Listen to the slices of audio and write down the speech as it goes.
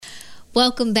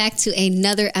Welcome back to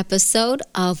another episode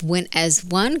of Win as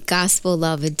One Gospel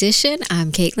Love Edition.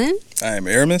 I'm Caitlin. I am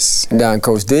Aramis. And I'm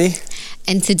Coach D.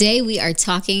 And today we are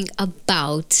talking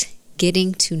about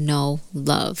getting to know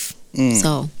love.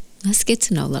 So let's get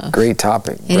to know love. Great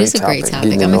topic. It is a great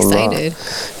topic. I'm excited.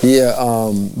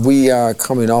 Yeah, we are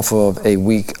coming off of a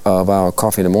week of our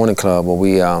Coffee in the Morning Club where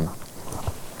we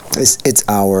it's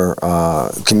our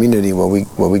community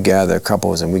where we gather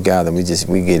couples and we get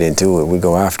into it, we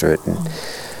go after it,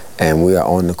 and we are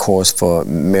on the course for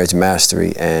marriage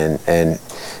mastery and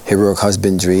heroic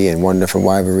husbandry and wonderful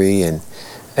wifery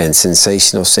and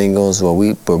sensational singles where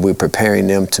we're preparing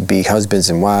them to be husbands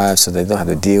and wives so they don't have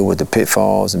to deal with the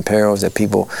pitfalls and perils that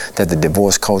the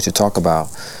divorce culture talk about.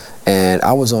 And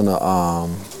I was on a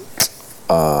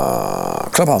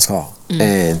Clubhouse call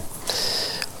and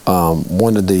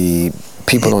one of the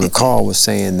people on the call was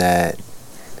saying that,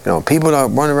 you know, people are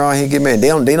running around here getting married. They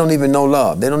don't even know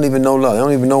love. They don't even know love. They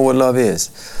don't even know what love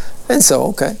is. And so,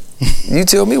 okay, you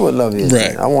tell me what love is.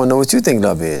 Right. I want to know what you think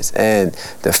love is. And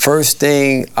the first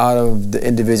thing out of the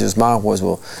individual's mouth was,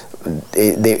 well,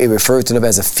 it referred to love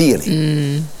as a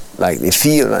feeling. Like they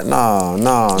feel like, no,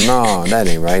 that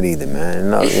ain't right either,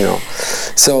 man. No, you know.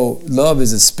 So love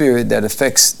is a spirit that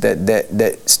affects,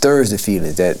 that stirs the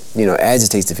feelings, that, you know,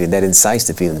 agitates the feelings, that incites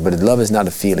the feelings. But love is not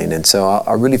a feeling. And so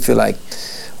I really feel like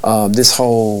this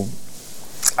whole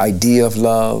idea of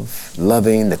love,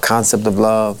 loving, the concept of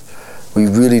love, we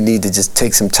really need to just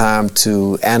take some time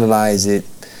to analyze it,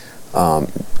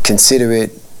 consider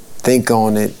it, think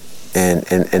on it, and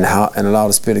allow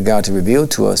the Spirit of God to reveal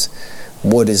to us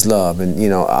what is love. And, you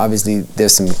know, obviously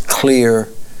there's some clear,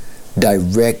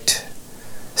 direct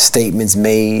statements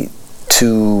made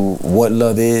to what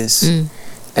love is.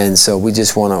 And so we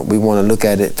want to look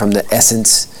at it from the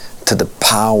essence to the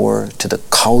power, to the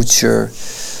culture,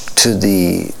 to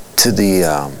the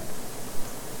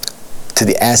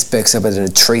aspects of it and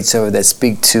the traits of it that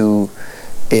speak to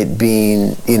it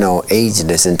being, you know,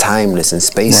 ageless and timeless and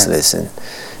spaceless. Right. And,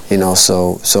 you know,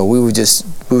 so we were just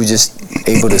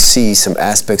able to see some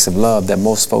aspects of love that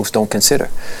most folks don't consider,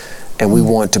 and we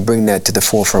want to bring that to the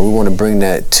forefront. We want to bring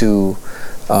that to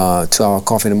our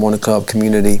Coffee in the Morning Club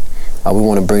community. We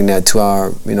want to bring that to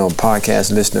our, you know,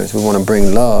 podcast listeners. We want to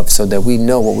bring love so that we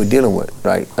know what we're dealing with,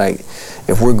 right? Like,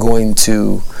 if we're going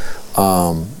to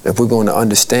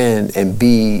understand and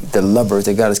be the lovers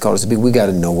that God has called us to be, we got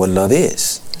to know what love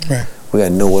is. Right. We got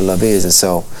to know what love is, and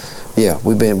so. Yeah,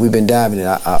 we've been diving in.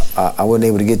 I wasn't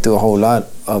able to get through a whole lot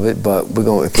of it, but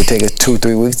if it take us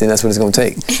 2-3 weeks, then that's what it's going to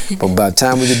take. But by the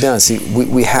time we get done, see,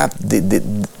 we have the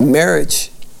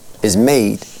marriage is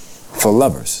made for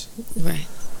lovers. Right.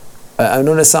 I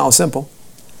know that sounds simple.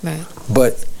 Right.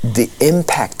 But the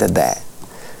impact of that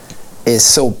is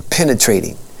so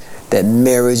penetrating that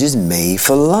marriage is made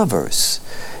for lovers.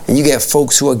 And you got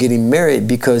folks who are getting married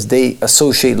because they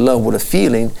associate love with a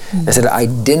feeling instead of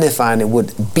identifying it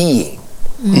with being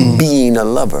a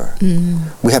lover.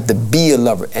 We have to be a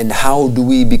lover. And how do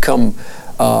we become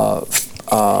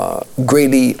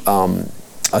greatly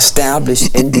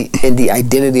established in the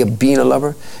identity of being a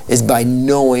lover? Is by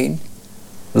knowing,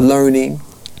 learning,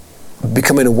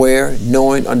 becoming aware,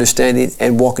 knowing, understanding,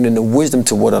 and walking in the wisdom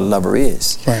to what a lover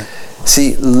is. Right.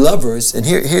 See, lovers, and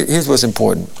here's what's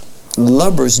important.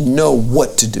 Lovers know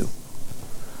what to do.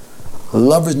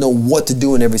 Lovers know what to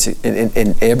do in every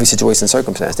situation and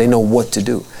circumstance. They know what to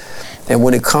do. And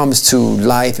when it comes to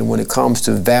life, and when it comes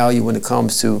to value, when it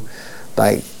comes to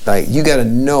like you got to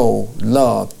know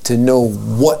love to know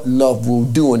what love will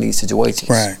do in these situations.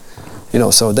 Right. You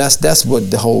know, so that's what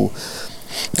the whole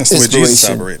That's the way Jesus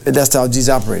operated. That's how Jesus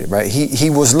operated, right? He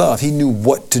was love. He knew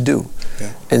what to do.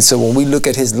 Yeah. And so when we look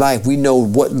at his life, we know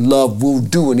what love will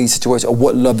do in these situations, or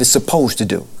what love is supposed to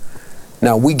do.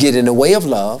 Now, we get in the way of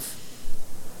love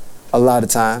a lot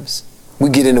of times. We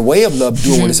get in the way of love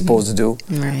doing what it's supposed to do,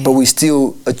 Right. but we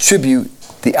still attribute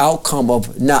the outcome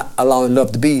of not allowing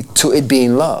love to be to it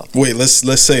being love. Wait, let's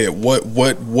say it.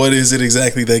 What is it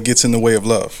exactly that gets in the way of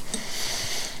love?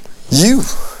 You,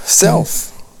 self.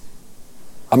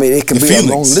 I mean, it can The be feelings.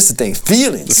 a long list of things.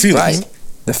 Feelings, The feelings. right?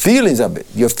 The feelings of it.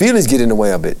 Your feelings get in the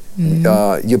way of it.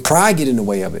 Your pride get in the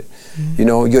way of it. You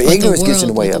know, your ignorance gets in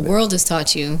the way of it. The world has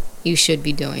taught you should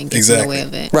be doing gets Exactly. in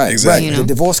the way of it. Right, Exactly. right. You know?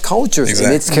 The divorce culture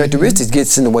and its characteristics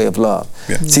gets in the way of love.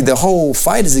 Yeah. See, the whole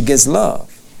fight is against love,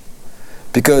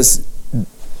 because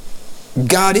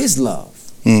God is love.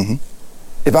 Mm-hmm.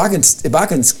 If I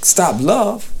can stop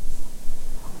love,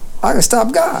 I can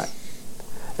stop God.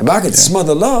 If I can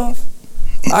smother love,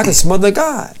 I can smother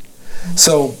God.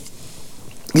 So,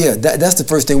 yeah, that's the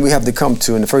first thing we have to come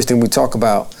to, and the first thing we talk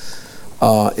about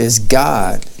is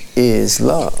God is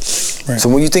love. Right. So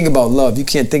when you think about love, you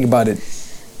can't think about it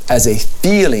as a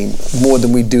feeling more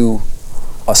than we do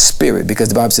a spirit, because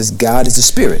the Bible says God is a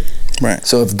spirit. Right.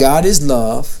 So if God is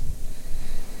love,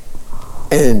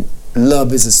 and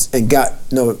love is if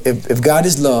God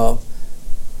is love,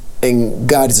 and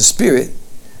God is a spirit,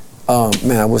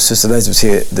 I wish Sister Leslie was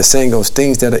here. The saying goes,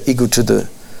 things that are equal to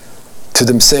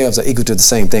themselves are equal to the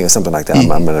same thing, or something like that. I'm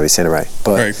not be saying it right,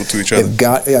 but are equal to each other.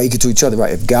 Equal to each other,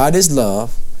 right? If God is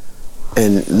love,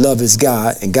 and love is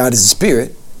God, and God is a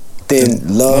spirit,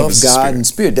 then love, God, and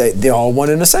spirit, they're all one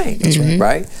and the same. That's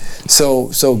right.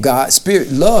 So God,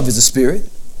 spirit, love is a spirit,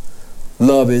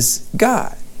 love is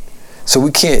God. So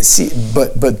we can't see,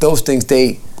 but those things,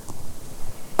 they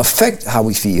affect how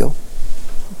we feel,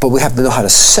 but we have to know how to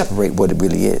separate what it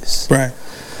really is. Right.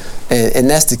 And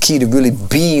that's the key to really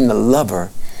being a lover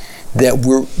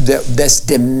that's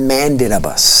demanded of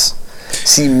us.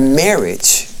 See,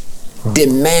 marriage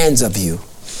demands of you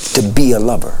to be a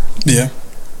lover. Yeah.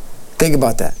 Think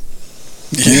about that.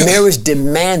 Yeah. Marriage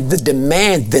the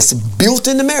demand that's built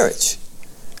into marriage.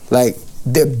 Like,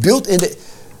 they're built in the...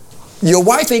 Your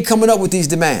wife ain't coming up with these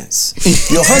demands.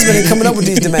 Your husband ain't coming up with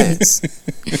these demands.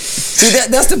 See,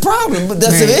 that's the problem. But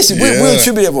that's the issue. We'll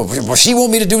attribute it. Well, she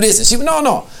want me to do this. And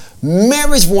no.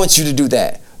 Marriage wants you to do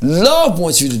that. Love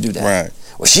wants you to do that. Right.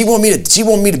 Well, she want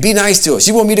me to be nice to her.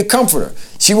 She want me to comfort her.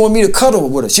 She want me to cuddle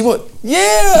with her. Right.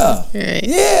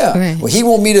 Right. Well, he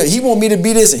want me to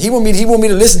be this, and he want me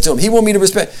to listen to him. He want me to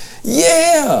respect.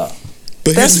 Yeah.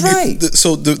 But that's right.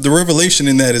 So the revelation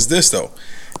in that is this, though.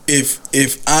 If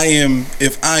I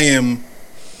am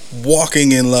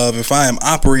walking in love, if I am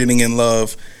operating in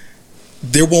love,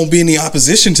 there won't be any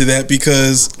opposition to that,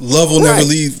 because love will never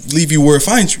leave you where it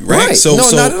finds you, right? So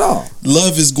not at all.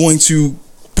 Love is going to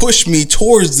push me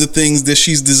towards the things that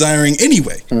she's desiring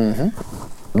anyway.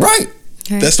 Right.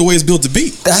 That's the way it's built to be.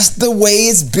 That's the way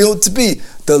it's built to be.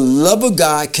 The love of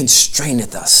God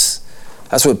constraineth us.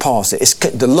 That's what Paul said.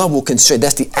 The love will constrain.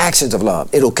 That's the actions of love.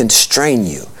 It'll constrain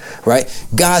you, right?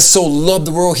 God so loved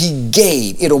the world, he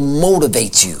gave. It'll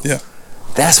motivate you. Yeah.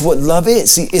 That's what love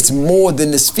is. See, it's more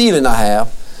than this feeling I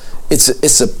have.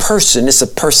 It's a person. It's a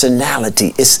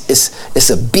personality. It's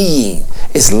a being.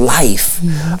 It's life.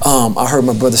 I heard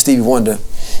my brother Stevie Wonder.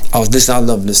 I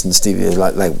love listening to Stevie.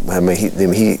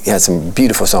 He had some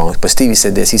beautiful songs. But Stevie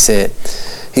said this. He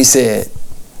said,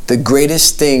 the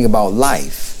greatest thing about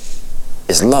life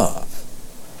is love,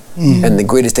 and the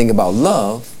greatest thing about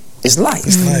love is life.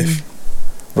 It's life,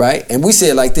 right? And we say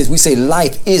it like this: we say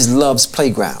life is love's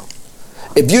playground.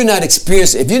 If you're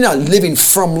not living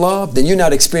from love, then you're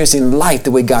not experiencing life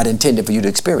the way God intended for you to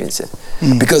experience it.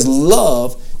 Because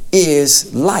love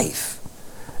is life,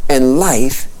 and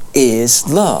life is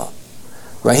love.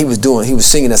 Right? He was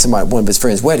singing at one of his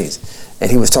friends' weddings,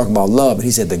 and he was talking about love, and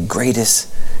he said the greatest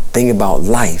thing about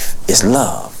life is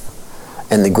love.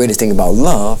 And the greatest thing about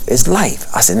love is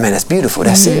life. I said, man, that's beautiful.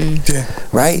 That's it. Yeah.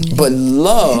 Right? But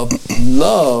love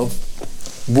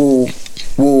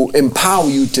will empower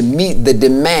you to meet the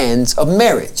demands of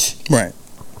marriage. Right.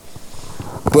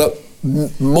 But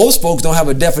most folks don't have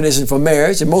a definition for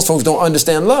marriage, and most folks don't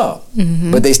understand love.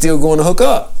 But they still going to hook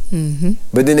up.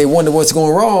 But then they wonder what's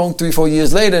going wrong 3-4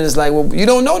 years later, and it's like, well, you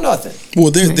don't know nothing.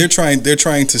 Well, they're trying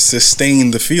to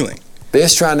sustain the feeling. They're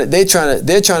trying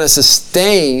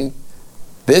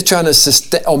to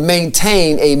sustain or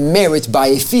maintain a marriage by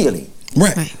a feeling.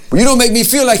 Right. Well, you don't make me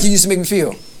feel like you used to make me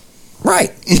feel. Right.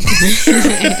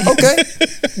 Okay.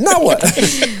 Now what?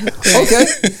 Okay.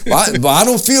 Well, I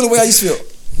don't feel the way I used to feel.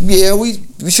 Yeah, we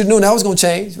should have known that was going to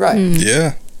change. Right.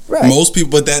 Yeah. Right. Most people,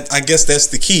 but I guess that's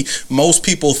the key. Most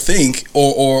people think,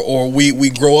 or we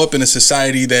grow up in a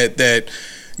society that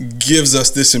gives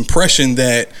us this impression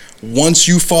that once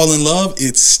you fall in love,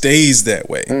 it stays that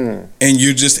way, and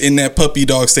you're just in that puppy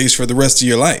dog stage for the rest of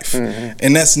your life.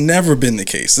 And that's never been the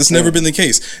case. That's never been the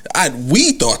case.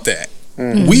 We thought that.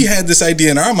 We had this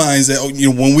idea in our minds that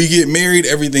when we get married,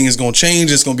 everything is going to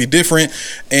change. It's going to be different,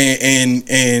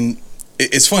 and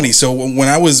it's funny. So when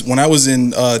I was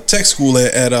in tech school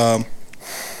at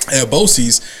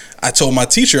BOCES, I told my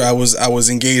teacher I was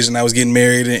engaged and I was getting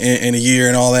married in a year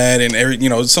and all that,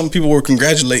 and some people were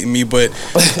congratulating me, but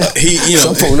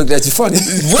some people looked at you funny.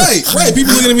 right.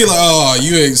 People looking at me like, oh,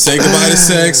 you ain't say goodbye to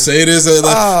sex, say this,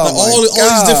 all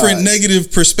these different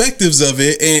negative perspectives of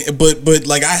it, but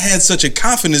like I had such a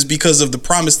confidence because of the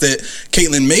promise that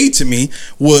Caitlin made to me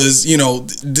was,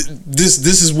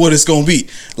 this is what it's gonna be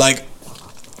like.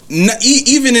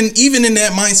 Even in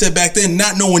that mindset back then,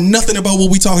 not knowing nothing about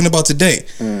what we talking about today,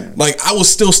 like I was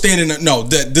still standing. No,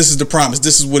 that this is the promise.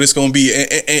 This is what it's going to be.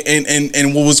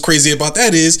 And what was crazy about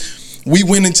that is we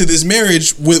went into this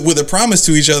marriage with a promise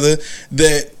to each other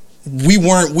that we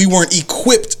weren't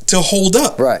equipped to hold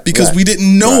up, right? Because we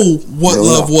didn't know what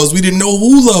love was. We didn't know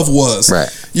who love was, right?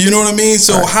 You know what I mean?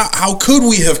 So how could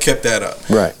we have kept that up,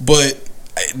 right? But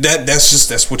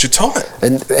that's what you're taught,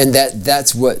 and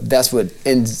that's what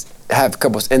have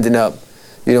couples ending up,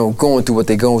 going through what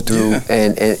they're going through,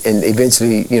 and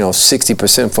eventually,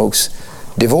 60% folks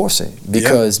divorcing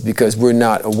because we're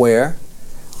not aware,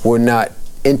 we're not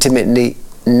intimately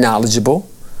knowledgeable,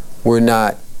 we're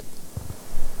not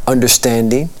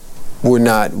understanding, we're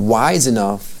not wise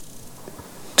enough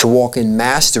to walk in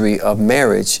mastery of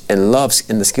marriage and love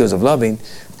and the skills of loving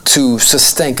to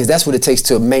sustain, because that's what it takes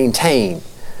to maintain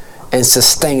and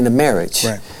sustain a marriage.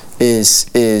 Right.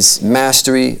 Is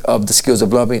mastery of the skills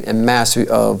of loving and mastery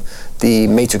of the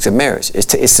matrix of marriage.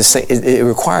 It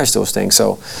requires those things.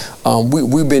 So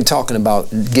we've been talking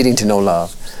about getting to know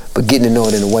love, but getting to know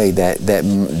it in a way that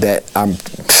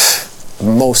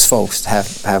most folks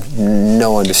have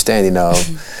no understanding of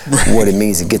what it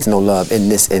means to get to know love in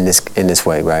this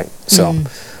way, right? So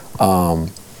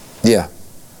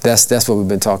that's what we've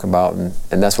been talking about,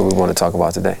 and that's what we want to talk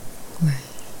about today. Right.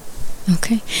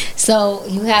 Okay. So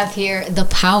you have here the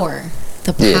power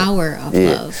of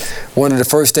love. One of the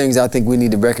first things I think we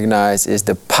need to recognize is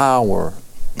the power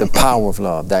of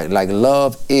love. That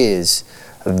love is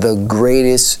the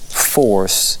greatest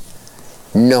force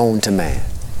known to man.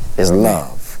 Is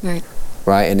love.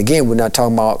 Right. And again, we're not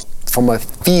talking about from a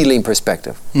feeling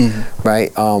perspective.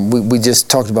 Right. We just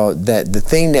talked about that the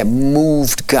thing that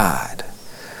moved God,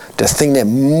 the thing that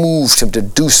moved him to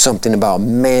do something about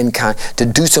mankind, to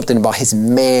do something about his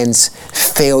man's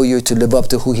failure to live up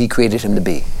to who he created him to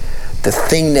be. The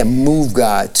thing that moved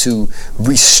God to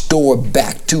restore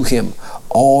back to him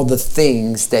all the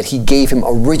things that he gave him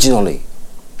originally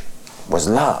was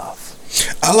love.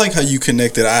 I like how you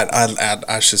connected.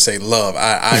 I should say love.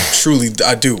 I truly do.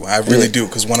 I really do.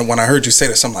 Because when I heard you say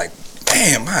this, I'm like,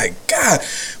 damn, my God.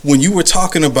 When you were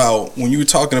talking about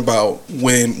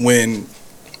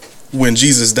when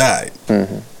Jesus died,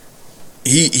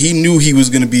 he knew he was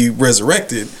going to be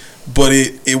resurrected, but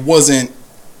it wasn't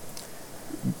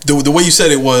the way you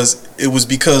said it was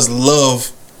because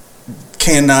love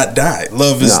cannot die.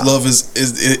 Love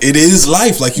is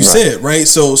life, like you said, right?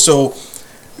 So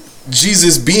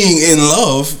Jesus being in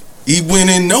love, he went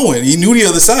in knowing, he knew the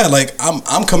other side, like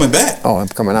I'm coming back. Oh, I'm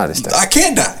coming out of this stuff. I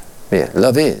can't die. Yeah,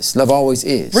 love always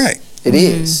is. Right. It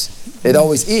is. It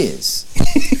always is.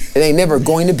 It ain't never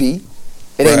going to be.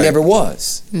 It ain't never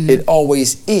was. It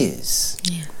always is.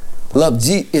 Yeah. Love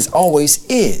is always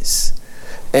is.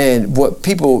 And what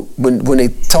people, when they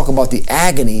talk about the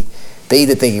agony, they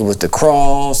either think it was the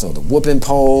cross or the whooping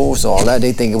post or all that.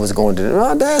 They think it was going to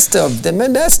that stuff.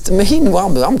 Man, he knew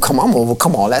I'm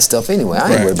overcome all that stuff anyway.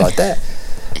 I ain't worried about that.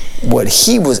 What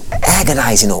he was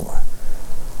agonizing over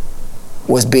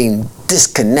was being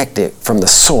disconnected from the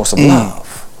source of love.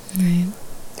 Right.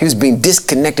 He was being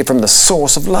disconnected from the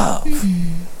source of love,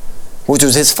 which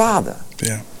was his Father.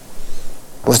 Yeah,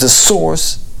 was the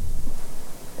source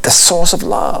of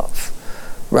love,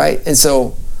 right? And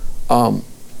so,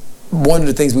 one of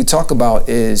the things we talk about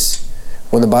is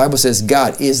when the Bible says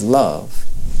God is love,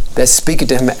 that's speaking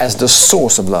to him as the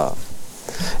source of love.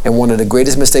 And one of the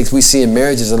greatest mistakes we see in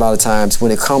marriages a lot of times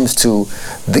when it comes to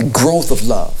the growth of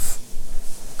love.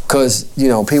 Because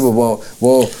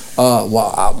people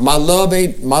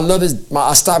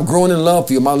I stopped growing in love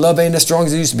for you. My love ain't as strong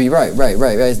as it used to be. Right.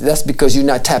 That's because you're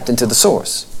not tapped into the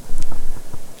source.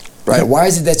 Right? Why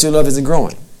is it that your love isn't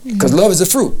growing? Because love is a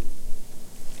fruit.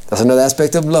 That's another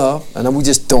aspect of love. I know we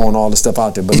just throwing all the stuff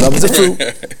out there, but love is a fruit,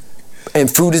 and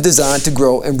fruit is designed to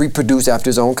grow and reproduce after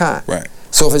its own kind. Right.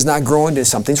 So if it's not growing, then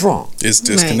something's wrong. It's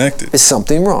disconnected. It's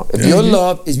something wrong. If your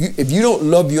love if you don't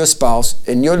love your spouse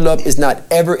and your love is not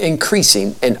ever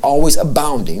increasing and always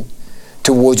abounding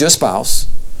towards your spouse,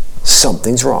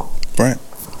 something's wrong. Right.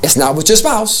 It's not with your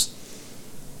spouse.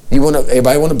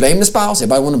 Everybody want to blame the spouse.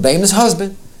 Everybody want to blame his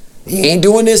husband. He ain't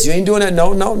doing this. You ain't doing that.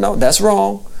 No. That's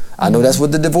wrong. I know that's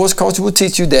what the divorce culture will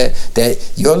teach you,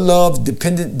 that your love the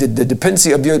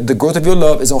dependency of the growth of your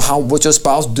love is on what your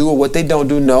spouse do or what they don't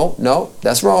do. No,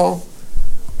 that's wrong.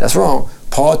 That's wrong.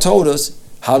 Paul told us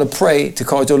how to pray to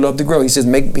cause your love to grow. He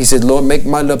said, Lord, make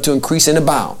my love to increase and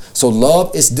abound. So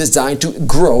love is designed to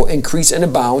grow, increase, and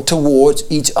abound towards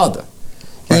each other,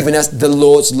 even as the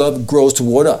Lord's love grows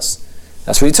toward us.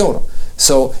 That's what he told him.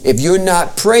 So if you're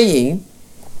not praying,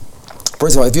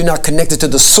 first of all, if you're not connected to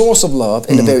the source of love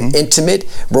in a very intimate,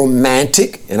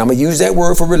 romantic, and I'm going to use that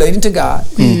word for relating to God,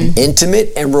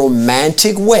 intimate and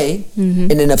romantic way,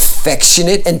 in an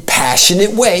affectionate and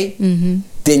passionate way,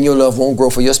 then your love won't grow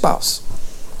for your spouse.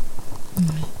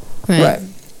 Right.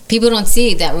 People don't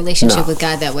see that relationship No. with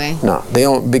God that way. No, they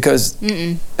don't, because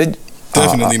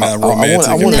Definitely not romantic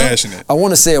and passionate. I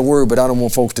want to say a word, but I don't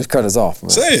want folks to cut us off. Man.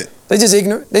 Say it. They just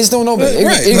ignorant. They just don't know. Man.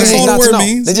 Right. Ignorant That's is all not the to word know.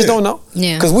 means. They just don't know.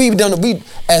 Yeah. Because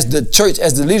as the church,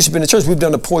 as the leadership in the church, we've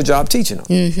done a poor job teaching them.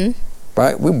 Mm-hmm.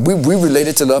 Right? We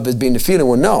related to love as being the feeling.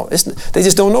 Well, no, they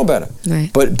just don't know better.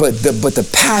 Right. But the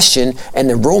passion and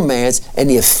the romance and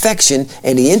the affection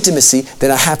and the intimacy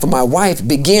that I have for my wife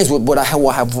begins with what I have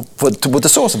with the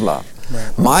source of love.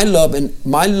 Right.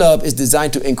 My love is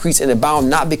designed to increase and abound,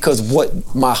 not because what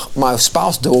my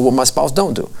spouse do or what my spouse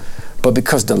don't do, but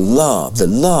because the love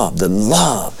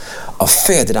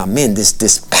affair that I'm in,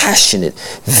 this passionate,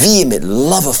 vehement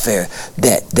love affair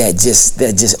that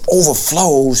just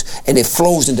overflows, and it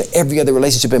flows into every other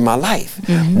relationship in my life.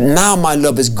 Mm-hmm. Now my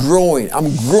love is growing.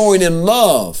 I'm growing in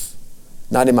love,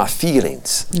 not in my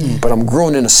feelings, but I'm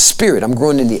growing in the spirit. I'm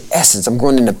growing in the essence. I'm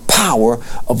growing in the power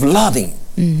of loving.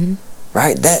 Mm-hmm.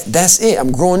 Right? That's it.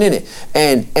 I'm growing in it.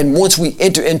 And once we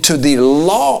enter into the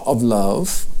law of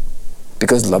love,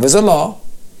 because love is a law,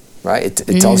 right?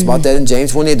 It talks about that in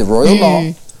James 1:8, the royal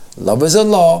law. Love is a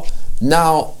law.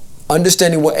 Now,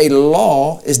 understanding what a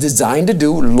law is designed to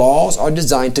do, laws are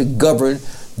designed to govern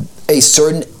a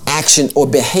certain action or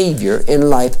behavior in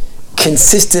life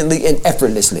consistently and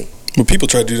effortlessly. Well, people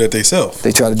try to do that themselves.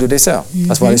 They try to do it themselves.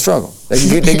 That's why they struggle.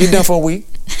 They get done for a week.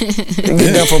 They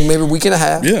get done for maybe a week and a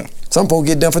half. Yeah. Some people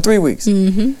get done for 3 weeks.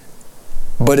 Mm-hmm.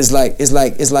 But it's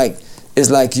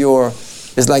like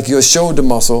your shoulder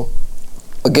muscle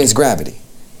against gravity.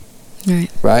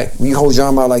 Right? When you hold your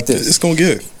arm out like this, it's gonna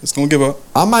give up.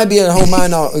 I might be able to hold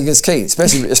mine out against Kate,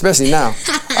 especially now.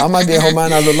 I might be able to hold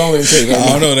mine out a little longer than Kate. Right?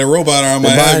 I don't know, that robot arm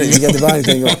might have you got the body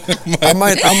thing going. I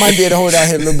might be able to hold it out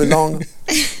here a little bit longer,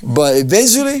 but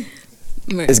eventually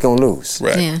it's gonna lose.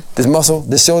 Right. Yeah. This muscle,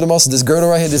 this shoulder muscle, this girdle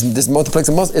right here, this multiplex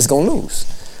of muscle, it's gonna lose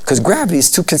because gravity is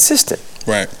too consistent.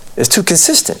 Right. It's too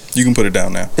consistent. You can put it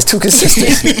down now. It's too consistent.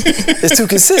 It's too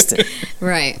consistent.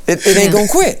 Right. It ain't gonna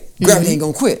quit. Gravity ain't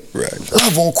gonna quit. Right.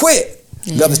 Love won't quit.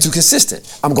 Love is too consistent.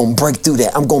 I'm gonna break through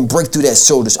that. I'm gonna break through that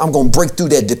shoulders. I'm gonna break through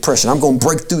that depression. I'm gonna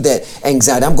break through that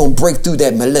anxiety. I'm gonna break through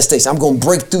that molestation. I'm gonna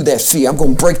break through that fear. I'm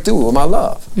gonna break through with my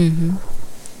love. Mm-hmm.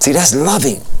 See, that's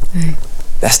loving. Right.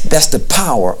 That's the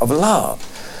power of love.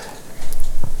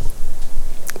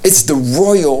 It's the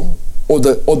royal or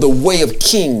the way of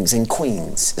kings and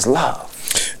queens is love.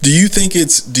 Do you think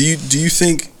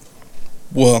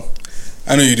well,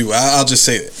 I know you do. I'll just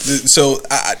say it. So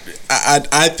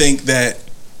I think that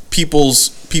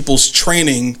people's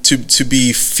training to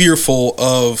be fearful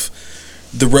of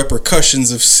the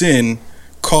repercussions of sin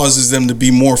causes them to be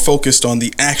more focused on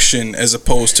the action as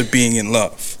opposed to being in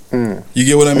love. You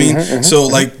get what I mean? So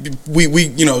like we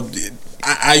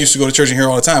I used to go to church and hear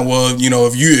all the time, well, if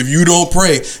you don't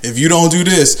pray, if you don't do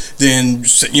this, then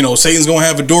Satan's gonna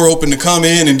have a door open to come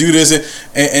in and do this,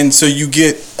 and so you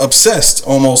get obsessed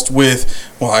almost with,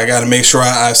 well, I got to make sure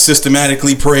I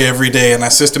systematically pray every day and I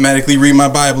systematically read my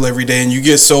Bible every day, and you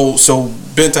get so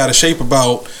bent out of shape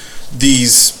about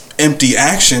these empty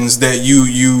actions that you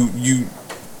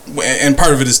and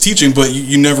part of it is teaching, but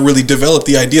you never really develop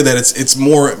the idea that it's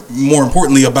more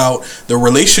importantly about the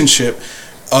relationship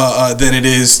than it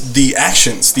is the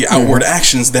actions, the outward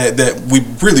actions that we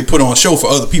really put on show for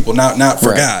other people, not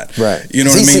for God. Right. You know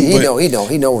what I mean?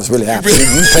 He know what's really happening.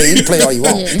 You play all you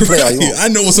want. You play all you want. I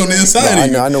know what's on the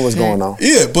inside. I know what's going on.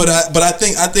 Yeah, but I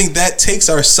think that takes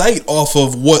our sight off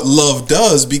of what love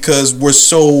does, because we're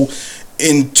so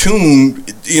in tune,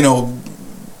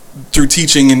 through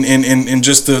teaching and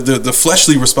just the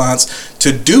fleshly response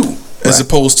to do. As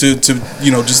opposed to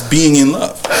just being in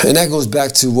love. And that goes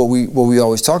back to what we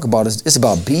always talk about. It's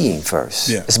about being first.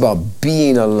 Yeah. It's about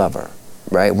being a lover,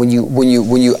 right? When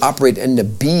you operate in the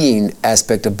being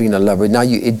aspect of being a lover, now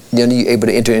you're able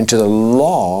to enter into the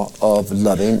law of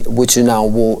loving, which now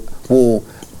will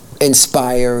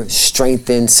inspire,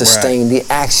 strengthen, sustain the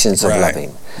actions of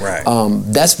loving. Right.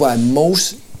 That's why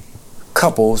most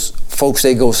couples, folks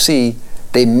they go see,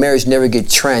 their marriage never get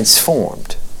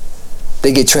transformed.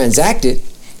 They get transacted,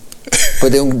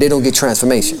 but they don't get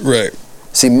transformation. Right.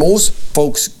 See, most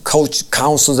folks,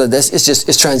 counsels, it's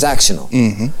transactional.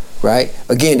 Mm-hmm. Right.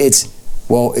 Again, it's,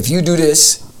 well, if you do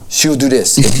this, she'll do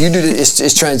this. If you do this,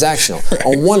 it's transactional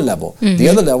on one level. Mm-hmm. The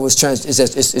other level is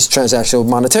transactional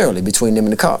monetarily between them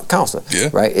and the counselor.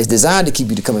 Yeah. Right. It's designed to keep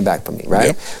you coming back for me.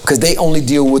 Right. Because they only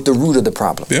deal with the root of the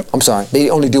problem. Yep. I'm sorry. They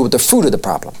only deal with the fruit of the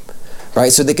problem. Right,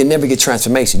 so they can never get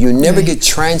transformation. You never get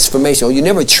transformation, or you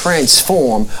never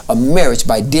transform a marriage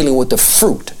by dealing with the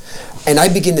fruit. and I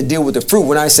begin to deal with the fruit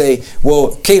when I say,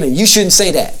 well, Caitlin, you shouldn't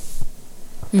say that.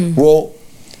 Well,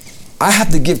 I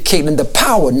have to give Caitlin the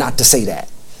power not to say that.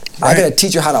 Right. I got to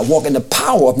teach her how to walk in the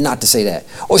power of not to say that.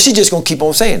 Or she just going to keep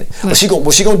on saying it. Right.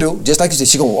 What she going to do, just like you said,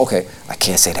 she going to, okay, I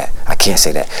can't say that. I can't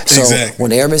say that. So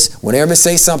when Aramis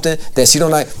says something that she don't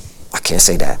like, I can't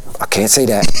say that. I can't say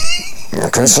that. I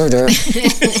can't say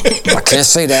that. I can't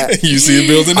say that. You see it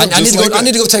building up. I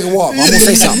need to go take a walk. I'm going to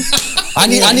say something. I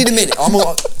need a minute.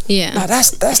 No,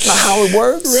 that's not how it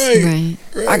works. Right.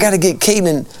 I got to get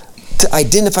Caitlin to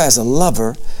identify as a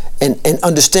lover and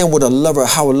understand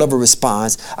how a lover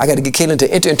responds. I got to get Caitlin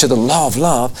to enter into the law of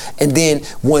love, and then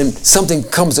when something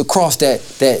comes across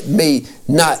that may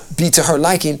not be to her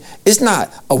liking, it's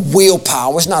not a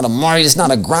willpower, it's not a market, it's not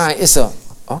a grind, it's a,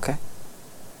 okay.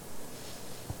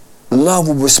 Love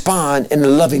will respond in a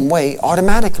loving way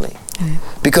automatically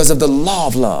because of the law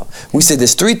of love. We said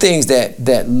there's 3 things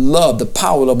that love, the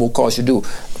power of love will cause you to do.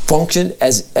 Function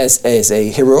as a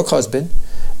heroic husband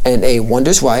and a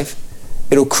wondrous wife.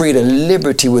 It'll create a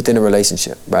liberty within a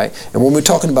relationship, right? And when we're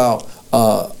talking about,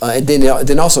 and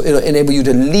then also it'll enable you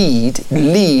to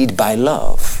lead by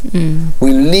love.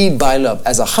 We lead by love.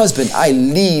 As a husband, I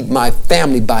lead my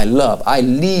family by love. I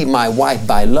lead my wife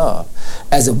by love.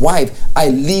 As a wife, I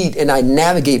lead and I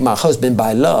navigate my husband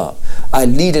by love. I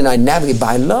lead and I navigate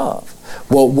by love.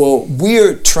 Well,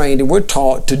 we're trained and we're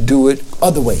taught to do it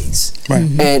other ways. Right.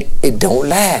 And it don't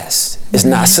last. It's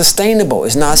not sustainable.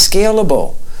 It's not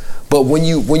scalable. But when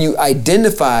you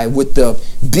identify with the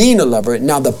being a lover,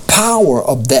 now the power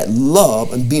of that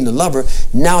love and being a lover,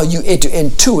 now you enter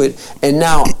into it, and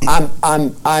now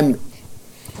I'm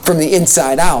from the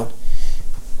inside out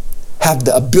have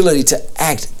the ability to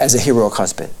act as a heroic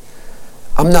husband.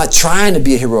 I'm not trying to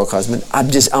be a heroic husband. I'm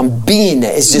being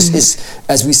that. It's just it's,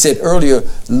 as we said earlier,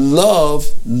 love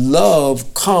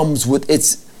comes with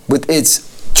its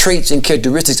traits and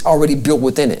characteristics already built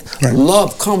within it. Right.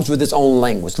 Love comes with its own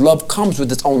language. Love comes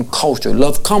with its own culture.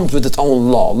 Love comes with its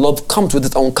own law. Love comes with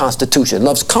its own constitution.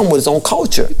 Love comes with its own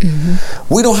culture.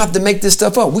 We don't have to make this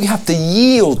stuff up. We have to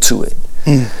yield to it.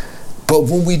 But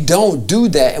when we don't do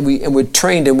that, and we're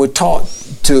trained and we're taught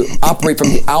to operate from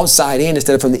the outside in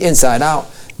instead of from the inside out,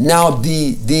 now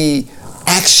the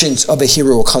actions of a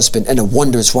heroic husband and a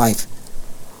wondrous wife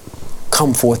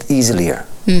come forth easier.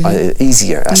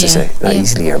 Easier, I should say, not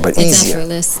easier, but it's easier.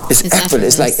 Effortless. It's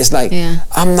effortless. It's like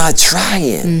I'm not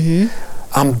trying.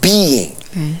 I'm being.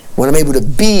 When I'm able to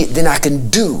be, then I can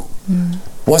do.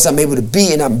 Once I'm able to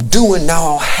be and I'm doing,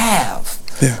 now I'll have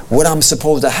what I'm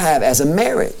supposed to have as a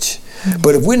marriage.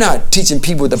 But if we're not teaching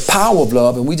people the power of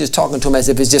love, and we're just talking to them as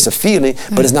if it's just a feeling,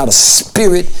 but it's not a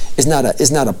spirit, it's not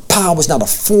a power, it's not a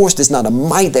force, it's not a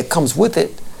might that comes with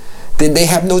it, then they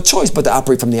have no choice but to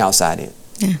operate from the outside in.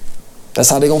 That's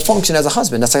how they're going to function as a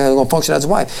husband. That's how they're going to function as a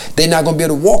wife. They're not going to be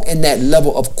able to walk in that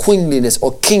level of queenliness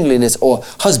or kingliness or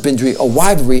husbandry or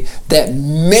wifery that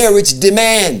marriage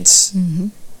demands.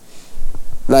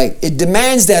 Like, it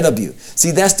demands that of you.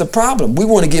 See, that's the problem. We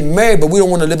want to get married, but we don't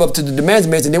want to live up to the demands of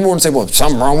marriage, and then we want to say, well,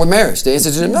 something wrong with marriage. The answer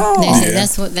is no.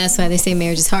 That's why they say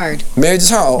marriage is hard. Marriage is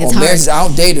hard. Or marriage is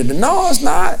outdated. No, it's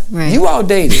not. Right. You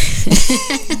outdated.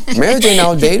 Marriage ain't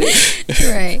outdated.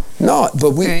 Right. No,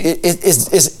 but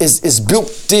it's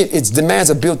built in. Its demands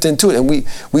are built into it, and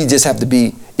we just have to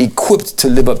be equipped to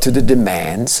live up to the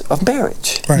demands of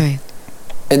marriage. Right.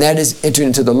 And that is entering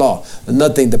into the law.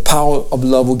 Another thing, the power of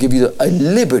love will give you a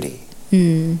liberty.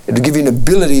 It'll give you an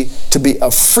ability to be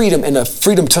a freedom and a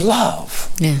freedom to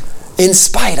love. In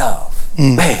spite of.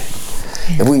 Man,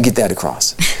 if we can get that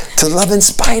across. To love in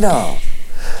spite of.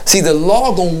 See, the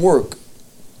law gonna work.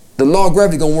 The law of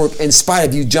gravity gonna work in spite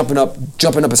of you jumping up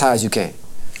as high as you can.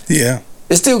 Yeah.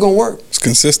 It's still gonna work. It's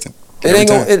consistent. It ain't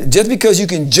gonna, just because you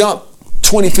can jump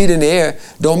 20 feet in the air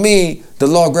don't mean the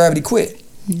law of gravity quit.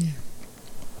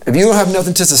 If you don't have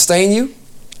nothing to sustain you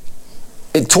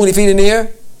at 20 feet in the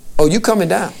air, you coming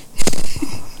down.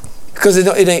 Because it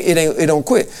don't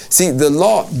quit. See, the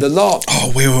law.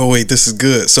 Oh, wait. This is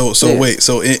good. So wait.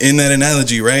 So in that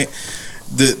analogy, right?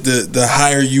 The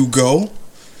higher you go,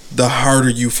 the harder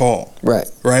you fall. Right.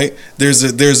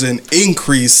 There's an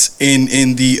increase in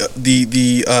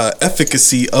the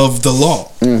efficacy of the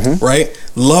law. Right.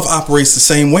 Love operates the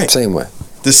same way.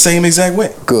 The same exact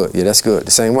way. Good. Yeah, that's good.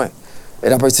 The same way.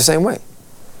 It operates the same way.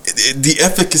 The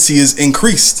efficacy is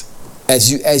increased. The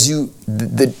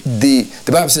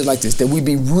Bible says like this, that we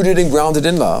be rooted and grounded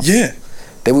in love. Yeah.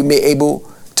 That we may be able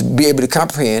to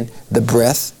comprehend the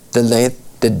breadth, the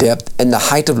length, the depth, and the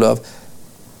height of love,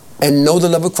 and know the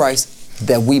love of Christ,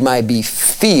 that we might be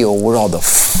filled with all the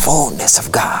fullness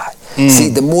of God. See,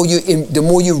 the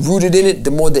more you're rooted in it,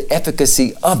 the more the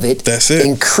efficacy of it,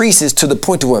 increases to the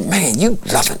point to where, man, you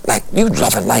loving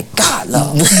like God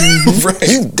loves. Right.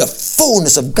 The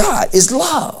fullness of God is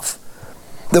love.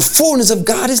 The fullness of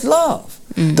God is love.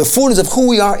 The fullness of who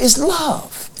we are is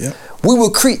love. Yep. We were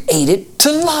created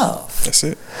to love. That's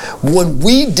it. When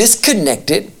we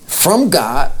disconnected from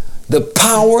God, the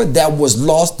power that was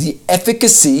lost, the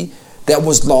efficacy that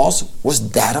was lost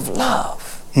was that of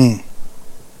love.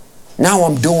 Now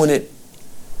I'm doing it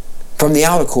from the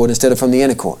outer court instead of from the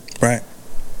inner court. Right.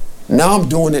 Now I'm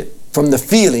doing it from the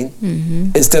feeling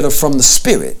instead of from the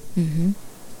spirit.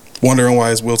 Wondering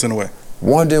why it's wilting away.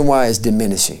 Wondering why it's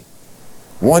diminishing.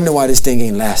 Wondering why this thing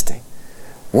ain't lasting.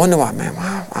 Wondering why, man,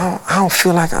 I don't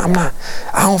feel like I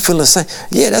don't feel the same.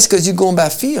 Yeah, that's because you're going by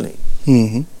feeling.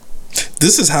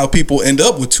 This is how people end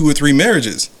up with 2 or 3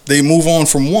 marriages. They move on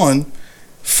from one,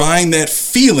 find that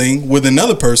feeling with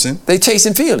another person. They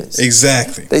chasing feelings.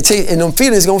 Exactly. And them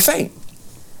feelings gonna faint.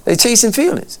 They chasing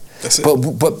feelings. That's it.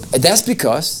 But that's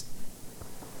because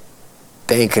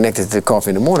they ain't connected to the Coffee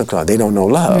in the Morning Club. They don't know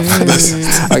love.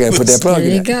 I gotta put that plug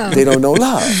in there. They don't know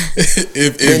love.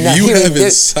 if you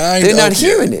haven't signed up, they're not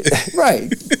hearing it. Right.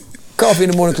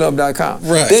 CoffeeInTheMorningClub.com.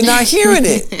 Right. They're not hearing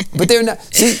it. But they're not.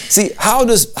 See, how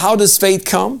does faith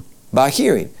come? By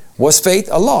hearing. What's faith?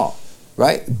 A law.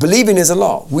 Right? Believing is a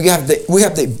law. We have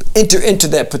to enter into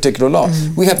that particular law.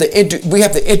 We have to enter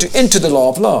into the law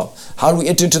of love. How do we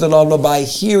enter into the law of love? By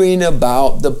hearing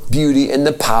about the beauty and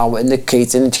the power and the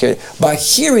case and the charity. By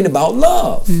hearing about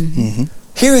love.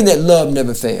 Hearing that love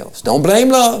never fails. Don't blame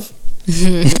love.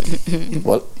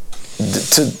 Well,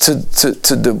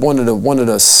 to one of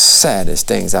the saddest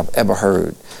things I've ever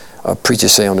heard a preacher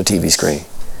say on the TV screen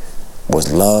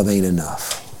was love ain't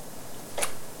enough.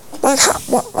 Like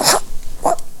what?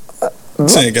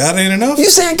 Saying God ain't enough? You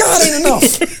saying God ain't enough?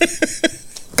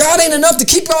 God ain't enough to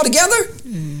keep y'all together?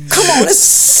 Come on, it's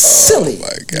silly. Oh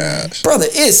my gosh. Brother,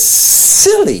 it's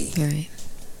silly. Right.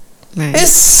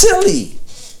 It's silly.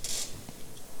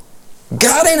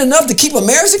 God ain't enough to keep a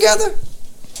marriage together?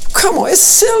 Come on, it's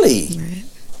silly. Right.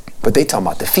 But they talking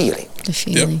about the feeling. The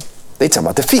feeling. Yep. They talking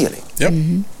about the feeling. Yep.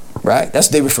 Right? That's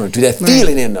what they referring to. That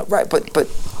feeling in them. Right. But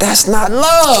that's not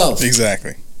love.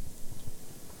 Exactly.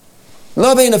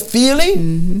 Love ain't a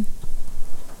feeling.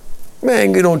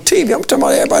 Man, get on TV. I'm talking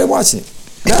about everybody watching it.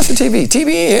 National TV.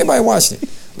 TV ain't everybody watching it.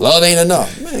 Love ain't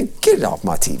enough. Man, get it off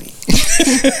my TV.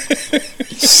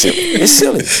 Silly. It's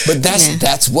silly. But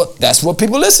that's what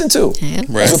people listen to. Yep.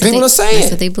 Right. That's what people are saying.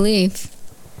 That's what they believe.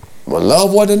 Well,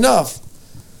 love wasn't enough.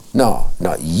 No,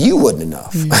 you wasn't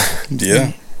enough.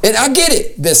 Yeah. And I get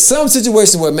it. There's some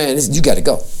situations where, man, you got to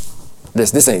go.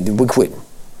 This ain't, we're quitting.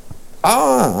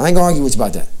 I ain't gonna argue with you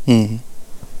about that.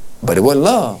 But it wasn't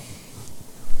love.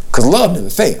 Because love never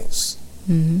fails.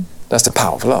 That's the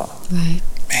power of love. Right.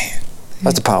 Man.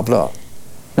 That's the power of love.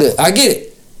 Look, I get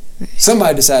it.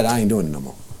 Somebody decided I ain't doing it no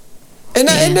more. And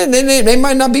they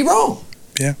might not be wrong.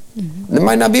 Yeah. They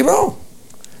might not be wrong.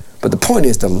 But the point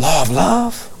is the law of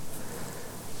love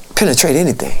penetrate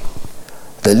anything.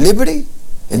 The liberty,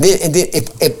 and then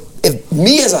if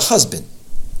me as a husband,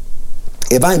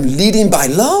 if I'm leading by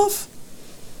love,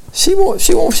 she won't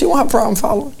have a problem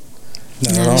following.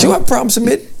 Not at all. She won't have a problem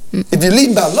submitting. If you're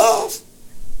leading by love,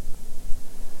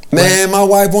 man, my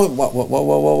wife won't.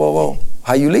 Whoa.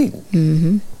 How you leading?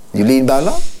 You leading by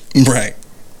love? Right.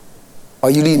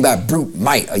 Are you leading by brute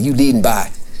might? Are you leading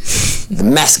by the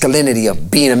masculinity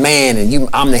of being a man and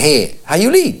I'm the head? How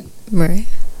you leading? Right.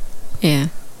 Yeah.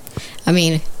 I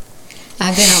mean,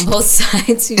 I've been on both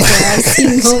sides before. I've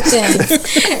seen both ends.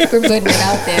 We're putting it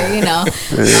out there, you know.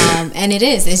 And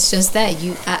it's just that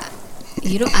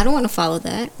I don't want to follow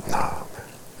that. No.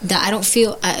 That I don't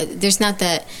feel. There's not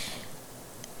that.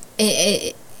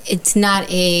 It's not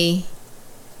a.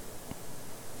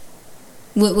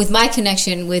 With my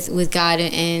connection with God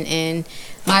and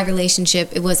my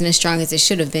relationship, it wasn't as strong as it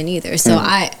should have been either. So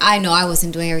I know I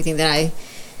wasn't doing everything that I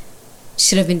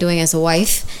should have been doing as a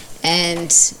wife,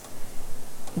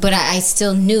 but I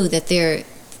still knew that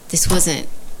this wasn't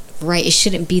right. It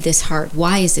shouldn't be this hard.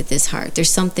 Why is it this hard? There's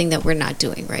something that we're not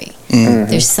doing right.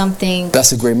 There's something.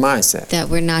 That's a great mindset. That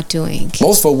we're not doing.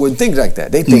 Most folks wouldn't think like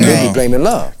that. They think they'd be blaming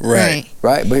love. Right.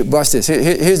 But watch this.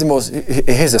 Here's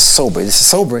a sobering.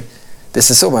 This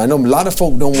is sobering. I know a lot of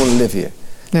folk don't want to live here.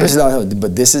 Right.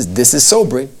 But this is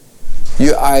sobering.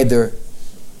 You're either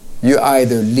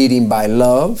leading by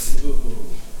love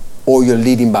or you're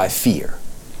leading by fear.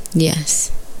 Yes.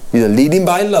 You're leading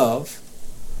by love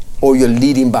or you're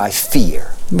leading by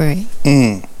fear. Right.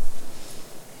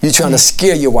 You're trying to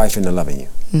scare your wife into loving you,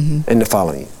 into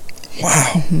following you.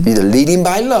 Wow. Either leading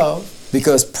by love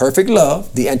Because perfect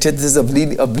love, the antithesis of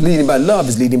leading by love,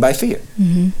 is leading by fear.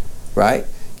 Right?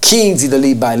 Kings either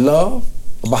lead by love,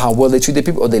 about how well they treat their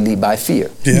people, or they lead by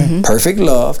fear. Yeah. Perfect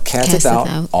love casteth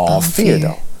out all fear,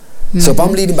 though. So if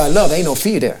I'm leading by love, there ain't no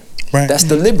fear there. Right. That's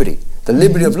the liberty. The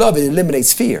liberty of love, it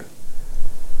eliminates fear.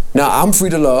 Now I'm free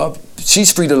to love,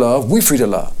 she's free to love, we free to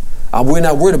love. We're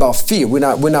not worried about fear. We're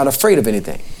not afraid of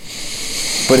anything.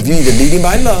 But if you're either leading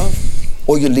by love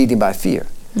or you're leading by fear.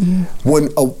 When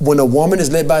a woman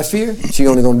is led by fear, she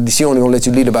only gonna let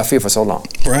you lead her by fear for so long.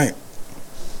 Right.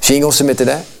 She ain't gonna submit to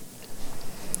that.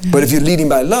 But if you're leading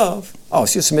by love,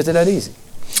 she'll submit to that easy.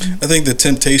 I think the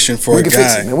temptation for a guy,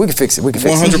 fix it, man. We can fix it. 100%. We can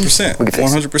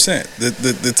fix it.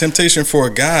 100%. The temptation for a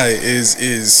guy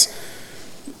is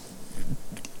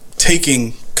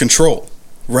taking control,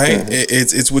 right?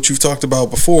 It's what you've talked about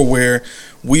before, where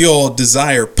we all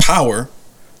desire power,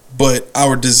 but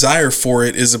our desire for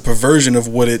it is a perversion of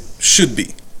what it should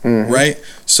be, right?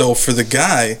 So for the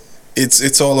guy,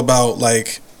 it's all about,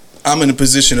 like, I'm in a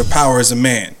position of power as a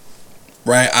man,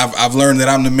 right? I've learned that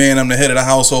I'm the man, I'm the head of the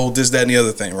household, this, that, and the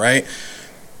other thing, right?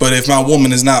 But if my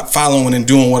woman is not following and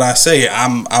doing what I say,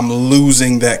 I'm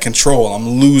losing that control. I'm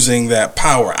losing that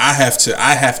power. I have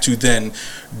to then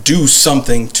do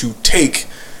something to take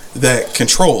that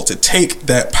control, to take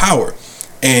that power.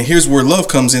 And here's where love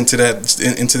comes into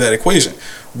that equation.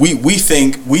 We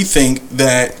think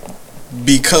that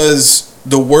because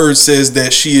the word says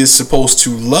that she is supposed to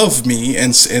love me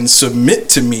and submit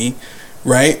to me,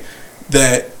 right?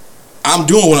 That I'm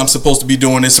doing what I'm supposed to be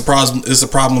doing. It's a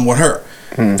problem with her.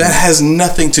 That has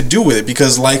nothing to do with it,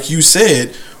 because, like you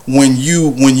said,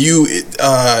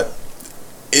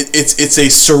 it's a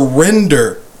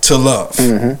surrender to love.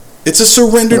 It's a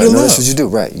surrender to love. That's what you do,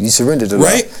 right? You surrender to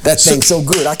right? love. That thing's so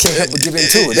good, I can't help but give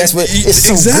into it. That's what it's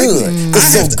so exactly. good.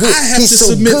 It's so good. I have He's to so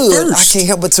submit good. first. I can't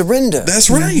help but surrender. That's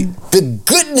right. The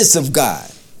goodness of God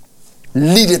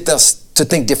leadeth us to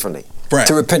think differently. Right.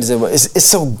 To repentance. It's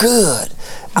so good.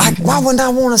 Why wouldn't I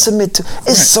want to submit to?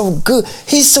 It's so good.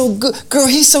 He's so good. Girl,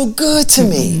 he's so good to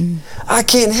me. I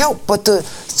can't help but to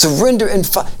surrender and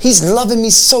he's loving me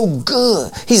so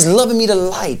good. He's loving me to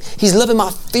light. He's loving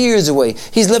my fears away.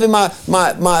 He's loving my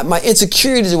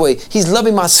insecurities away. He's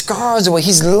loving my scars away.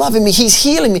 He's loving me. He's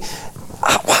healing me.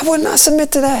 Why wouldn't I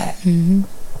submit to that?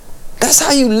 That's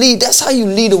how you lead. That's how you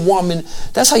lead a woman.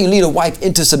 That's how you lead a wife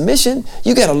into submission.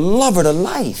 You gotta love her to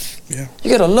life. Yeah.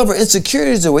 You gotta love her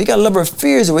insecurities away. You gotta love her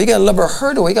fears away. You gotta love her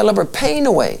hurt away. You gotta love her pain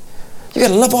away. You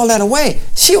gotta love all that away.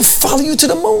 She'll follow you to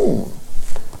the moon.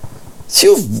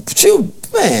 She'll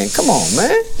man, come on,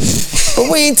 man. But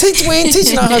we ain't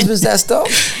teaching our husbands that stuff.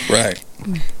 Right.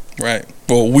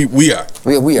 Well, we are.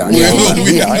 We are.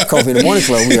 Coffee in the Morning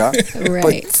Club, we are. Right.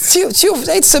 But she'll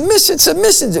submission.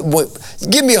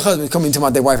 Give me a husband coming to my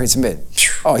wife ain't submitting.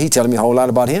 Oh, he telling me a whole lot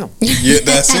about him. Yeah,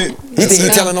 that's it. He think he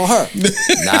telling on her.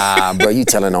 Nah, bro, you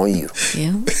telling on you.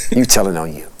 Yeah. You telling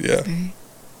on you. Yeah. Right.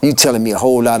 You telling me a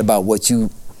whole lot about what you.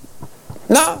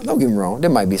 Nah, don't get me wrong. There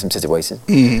might be some situations,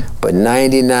 but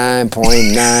 99.99999.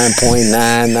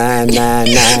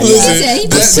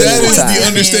 Listen, that is the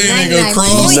understanding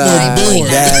across the board.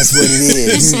 That's what it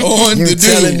is. You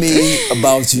telling me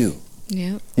about you.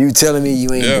 Yeah. You telling me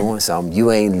you ain't doing something.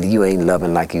 You ain't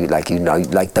loving like you know,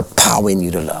 like the power in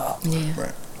you to love. Yeah.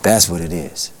 Right. That's what it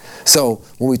is. So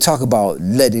when we talk about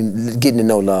getting to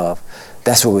know love,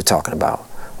 that's what we're talking about.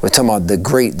 We're talking about the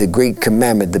great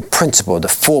commandment, the principle, the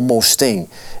foremost thing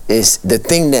is the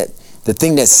thing that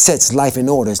sets life in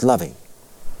order is loving.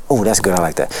 Oh, that's good. I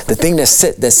like that. The thing that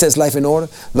sets life in order,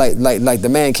 like the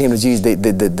man came to Jesus.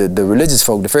 The religious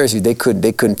folk, the Pharisees, they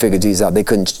couldn't figure Jesus out. They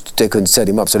couldn't set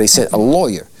him up. So they sent a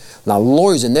lawyer. Now,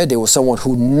 lawyers in their day was someone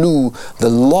who knew the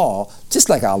law, just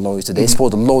like our lawyers today. They're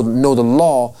supposed to know the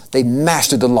law. They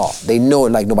mastered the law. They know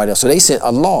it like nobody else. So they sent a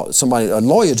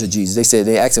lawyer to Jesus.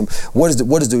 They asked him, what is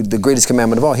the greatest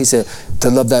commandment of all? He said,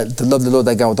 to love the Lord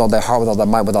thy God with all thy heart, with all thy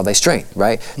might, with all thy strength.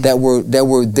 Right? That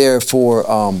word there for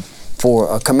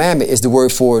a commandment is the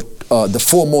word for the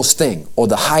foremost thing, or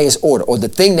the highest order, or the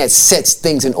thing that sets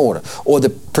things in order, or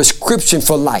the prescription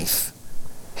for life.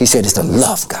 He said it's to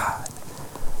love God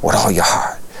with all your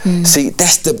heart. See, that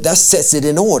sets it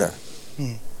in order.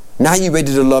 Now you're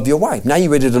ready to love your wife. Now you're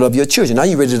ready to love your children. Now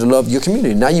you're ready to love your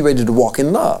community. Now you're ready to walk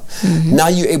in love. Now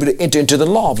you're able to enter into the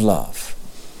law of love.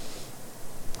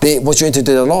 Once you enter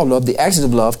into the law of love, the actions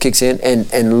of love kicks in,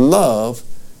 and love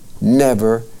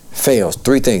never fails.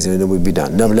 3 things, and then we'll be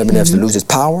done. Never to lose its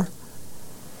power.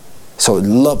 So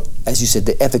love, as you said,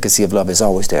 the efficacy of love is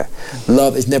always there.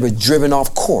 Love is never driven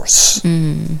off course.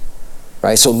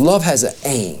 Right? So love has an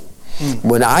aim.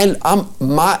 When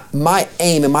my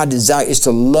aim and my desire is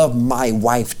to love my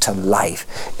wife to life.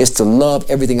 It's to love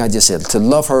everything I just said. To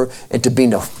love her and to be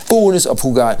in the fullness of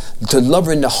who God. To love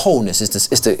her in the wholeness.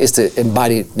 It's to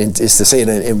embody. It's to say it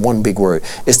in one big word.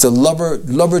 It's to love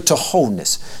her to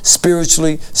wholeness,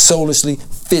 spiritually, soulishly,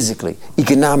 physically,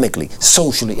 economically,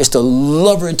 socially. It's to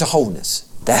love her into wholeness.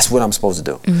 That's what I'm supposed to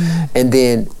do. And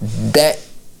then that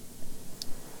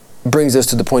brings us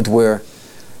to the point where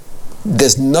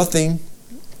there's nothing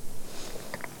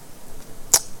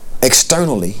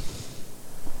externally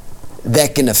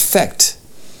that can affect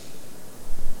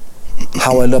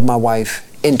how I love my wife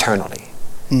internally.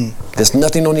 There's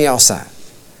nothing on the outside,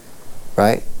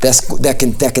 right?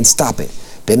 That can stop it.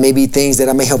 There may be things that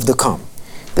I may have to come.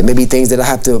 There may be things that I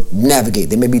have to navigate.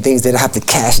 There may be things that I have to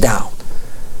cash down.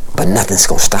 But nothing's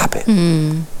gonna stop it.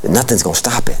 Nothing's gonna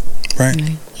stop it. Right.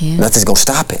 Yeah. Nothing's gonna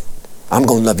stop it. I'm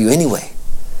gonna love you anyway.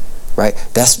 Right?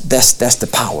 That's the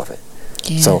power of it.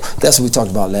 Yeah. So that's what we talked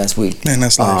about last week. Man,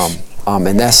 that's nice.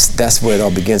 And that's where it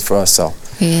all begins for us. So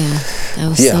Yeah, that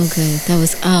was so good. That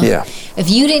was yeah. If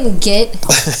you didn't get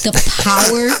the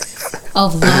power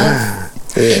of love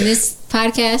in this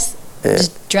podcast,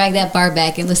 just drag that bar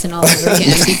back and listen all over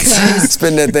again because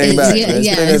spin that thing back. Spin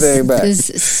that thing back.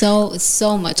 It's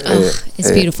so much.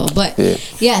 It's beautiful. But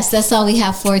yes, that's all we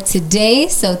have for today.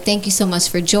 So thank you so much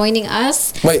for joining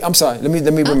us. Wait, I'm sorry. Let me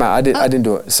remind. I didn't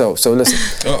do it. So listen.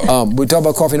 We talk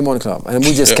about Coffee in the Morning Club, and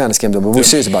we just kind of skimmed over. But we're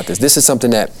serious about this. This is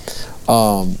something that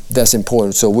that's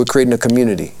important. So we're creating a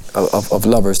community of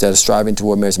lovers that are striving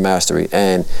toward marriage mastery,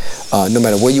 and no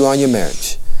matter where you are in your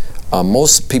marriage,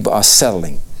 most people are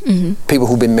settling. People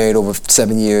who've been married over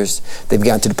 7 years, they've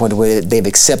gotten to the point where they've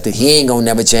accepted he ain't gonna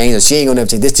never change or she ain't gonna never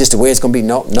change. This is just the way it's gonna be.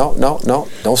 No.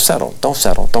 Don't settle.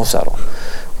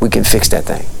 We can fix that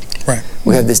thing. Right.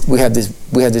 We have this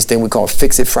thing we call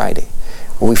Fix It Friday,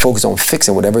 where we focus on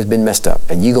fixing whatever's been messed up,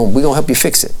 and we're gonna help you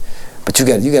fix it. But you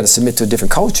got to submit to a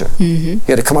different culture. You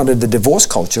got to come out of the divorce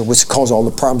culture, which causes all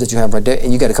the problems that you have right there,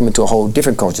 and you got to come into a whole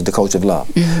different culture, the culture of love.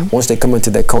 Once they come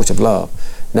into that culture of love,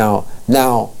 now.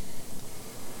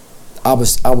 I want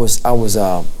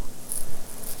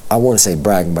to say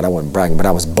bragging, but I wasn't bragging. But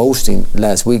I was boasting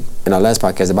last week in our last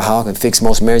podcast about how I can fix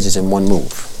most marriages in one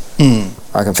move.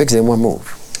 I can fix it in one move,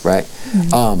 right?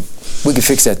 We can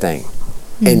fix that thing,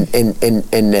 in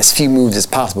as few moves as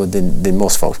possible than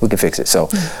most folks. We can fix it. So,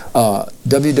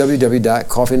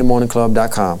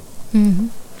 www.coffeeinthemorningclub.com.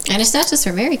 And it's not just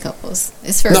for married couples.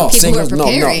 It's for people singles, who are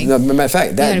preparing. No. Matter of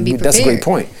fact, that's a great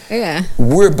point. Yeah.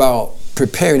 We're about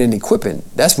preparing and equipping.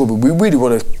 That's what we really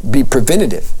want to be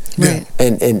preventative. Right.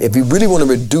 And if we really want to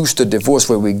reduce the divorce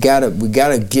rate, we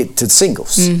gotta get to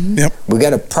singles. Yep. We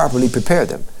gotta properly prepare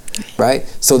them, right?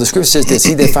 So the scripture says this: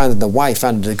 he that findeth the wife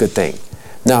findeth a good thing.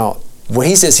 Now, when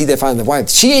he says he that findeth the wife,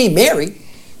 she ain't married.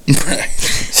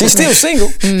 She's still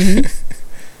single.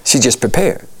 She just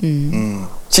prepared.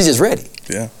 She's just ready.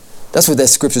 Yeah. That's what that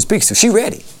scripture speaks to. She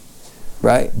ready,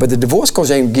 right? But the divorce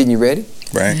coach ain't getting you ready.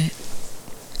 Right.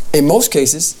 In most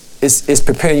cases, it's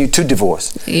preparing you to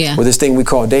divorce. Yeah. With this thing we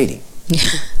call dating.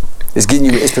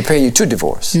 It's preparing you to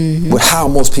divorce. With how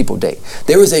most people date.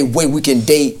 There is a way we can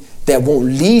date that won't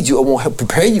lead you or won't help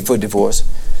prepare you for divorce,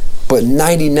 but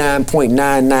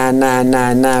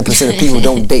 99.99999% of people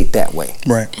don't date that way.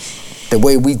 Right. The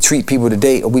way we treat people to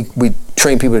date, or we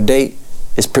train people to date,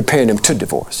 is preparing them to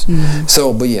divorce.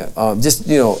 So, but yeah, just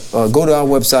go to our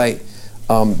website.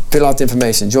 Fill out the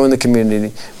information, join the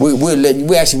community. We're letting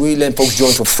folks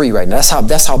join for free right now.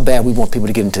 That's how bad we want people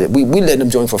to get into it. We letting them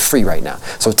join for free right now.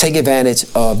 So take advantage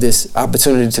of this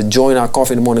opportunity to join our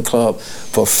Coffee in the Morning Club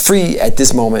for free at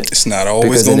this moment. It's not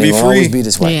always going to be free. Always be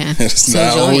this way. Yeah. It's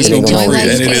not always going to be free,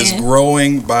 and it is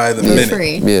growing by the minute.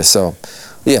 Free. Yeah. So,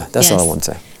 yeah, that's all I want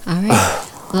to say. All right.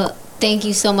 Well, thank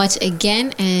you so much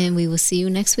again, and we will see you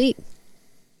next week.